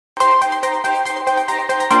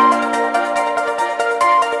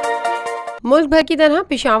मुल्क भर की तरह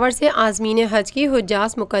पेशावर से आज़मीन हज की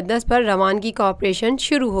हुज्जाज मकदस पर रवानगी का ऑपरेशन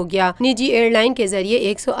शुरू हो गया। निजी ائیرلائن के जरिए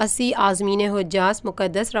 180 आज़मीन हुज्जाज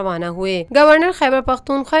मकदस रवाना हुए।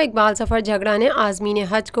 गवर्नरखैबरपختونخوا इकबाल ظفرجھگڑا ने आज़मीन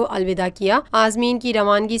हज को अलविदा किया। आज़मीन की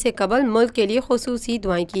रवानगी से कबल मुल्क के लिए खصوصी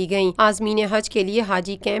दुआएं की गयी। आज़मीन हज के लिए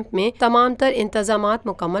हाजी कैंप में तमाम तर इंतजामात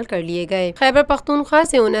मुकम्मल कर लिए गए। खैबर पख्तूनख्वा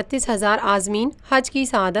से 29,000 आज़मीन हज की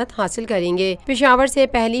सआदत हासिल करेंगे। पेशावर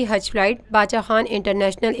से पहली हज फ्लाइट बाचा खान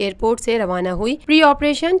इंटरनेशनल एयरपोर्ट से रवाना हुई। प्री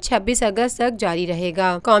ऑपरेशन 26 अगस्त तक जारी रहेगा।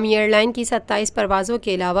 कौमी एयरलाइन की 27 परवाजों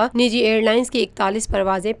के अलावा निजी एयरलाइंस की 41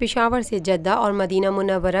 परवाजें पेशावर से जद्दा और मदीना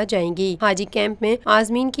मुनव्वरा जाएंगी। हाजी कैंप में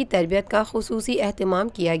आज़मीन की तरबियत का खसूसी एहतमाम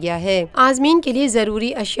किया गया है। आज़मीन के लिए जरूरी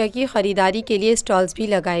अशिया की खरीदारी के लिए स्टॉल्स भी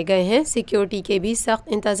लगाए गए हैं। सिक्योरिटी के भी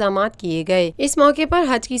सख्त इंतजामात किए गए। इस मौके पर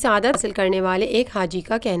हज की सआदत हासिल करने वाले एक हाजी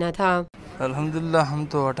का कहना था, अल्हम्दुलिल्लाह हम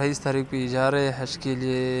तो 28 तारीख पे जा रहे हैं हज के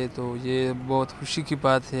लिए, तो ये बहुत खुशी की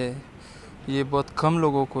बात है। ये बहुत कम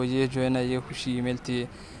लोगों को ये जो है ना ये खुशी मिलती है।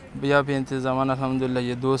 यहाँ पे इंतज़ामात अल्हम्दुलिल्लाह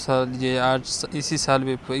ये 2 साल ये आज इसी साल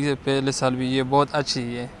भी पहले साल भी ये बहुत अच्छी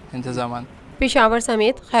है इंतज़ामात। पेशावर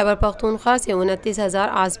समेत खैबर पख्तूनख्वा से 29,000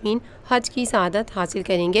 आज़मीन हज की सआदत हासिल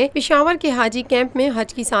करेंगे। पेशावर के हाजी कैंप में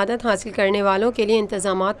हज की सआदत हासिल करने वालों के लिए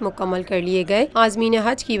इंतजामात मुकम्मल कर लिए गए। आज़मीन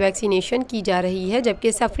हज की वैक्सीनेशन की जा रही है,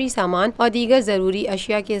 जबकि सफरी सामान और दीगर जरूरी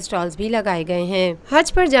अशिया के स्टॉल्स भी लगाए गए हैं।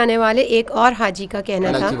 हज पर जाने वाले एक और हाजी का कहना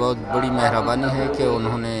था, बहुत बड़ी मेहरबानी है कि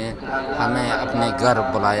उन्होंने हमें अपने घर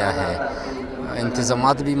बुलाया है।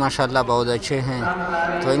 इंतजामात भी माशाल्लाह बहुत अच्छे हैं,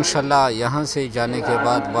 तो इंशाल्लाह यहाँ से जाने के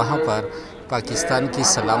बाद वहाँ पर पाकिस्तान की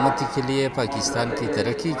सलामती के लिए, पाकिस्तान की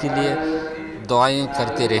तरक्की के लिए दुआएं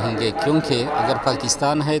करते रहेंगे, क्योंकि अगर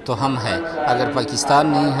पाकिस्तान है तो हम हैं, अगर पाकिस्तान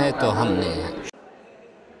नहीं है तो हम नहीं हैं।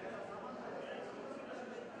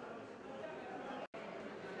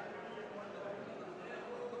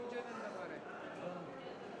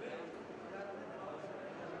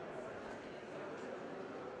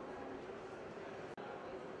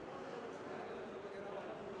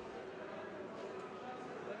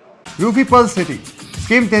 रूफी पर्ल्स सिटी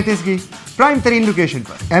स्कीम 33 की प्राइम तरीन लोकेशन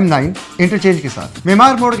पर M9 इंटरचेंज के साथ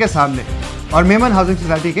मेमार मोड़ के सामने और मेमन हाउसिंग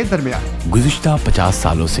सोसाइटी के दरमियान। गुज़िश्ता 50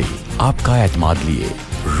 सालों से आपका एतमाद लिए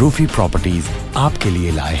रूफी प्रॉपर्टीज आपके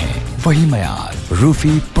लिए लाए हैं वही मयार।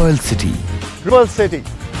 Rufi Perl city. Perl city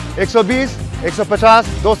 120, 150,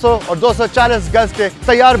 200 और 240 गज के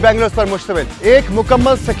तैयार बैंगलोस पर मुश्तमिल एक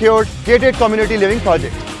मुकम्मल secured gated community living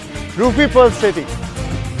project. Rufi Perl city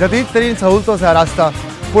जदीद तरीन सहूलतों से आरास्ता,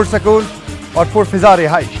 पुरसकून और पुरफिजा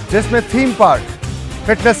रिहाइश, जिसमें थीम पार्क,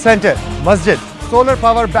 फिटनेस सेंटर, मस्जिद, solar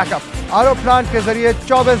power backup, RO plant के जरिए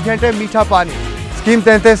 24 घंटे मीठा पानी। Scheme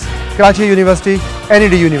 33 Karachi university,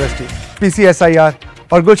 NED university, PCSIR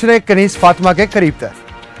और गुलशन कनीस फातिमा के करीब तक।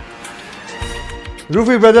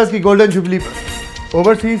 रूफी ब्रदर्स की गोल्डन जुबली पर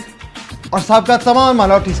ओवरसीज और साबका तमाम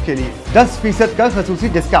माइनॉरिटीज के लिए 10% का खसूसी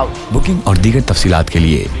डिस्काउंट। बुकिंग और दीगर तफसीलात के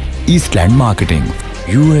लिए ईस्टलैंड marketing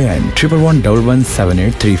UAN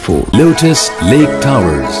 11117834. Lotus Lake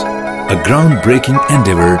Towers, a groundbreaking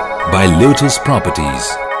endeavor by Lotus Properties.